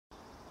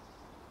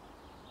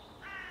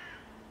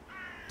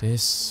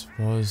This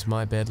was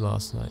my bed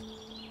last night.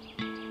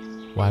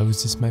 Why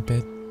was this my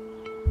bed?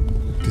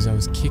 Because I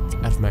was kicked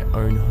out of my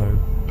own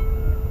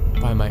home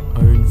by my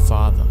own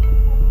father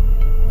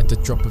at the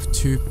drop of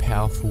two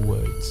powerful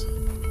words.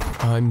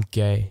 I'm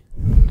gay.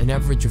 An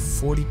average of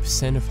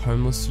 40% of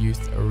homeless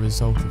youth are a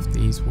result of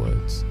these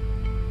words.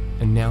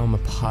 And now I'm a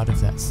part of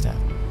that stat.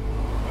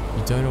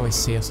 You don't always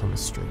see us on the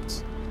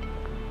streets.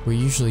 We're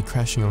usually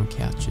crashing on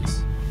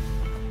couches.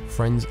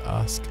 Friends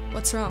ask,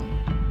 "What's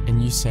wrong?"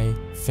 and you say,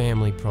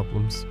 family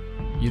problems.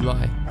 You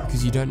lie,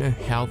 because you don't know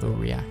how they'll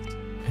react,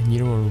 and you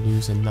don't want to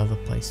lose another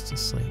place to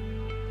sleep.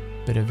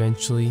 But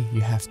eventually,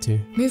 you have to.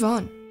 Move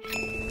on.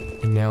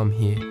 And now I'm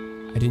here.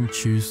 I didn't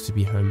choose to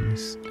be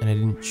homeless, and I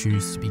didn't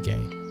choose to be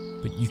gay.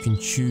 But you can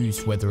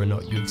choose whether or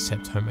not you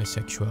accept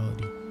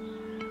homosexuality.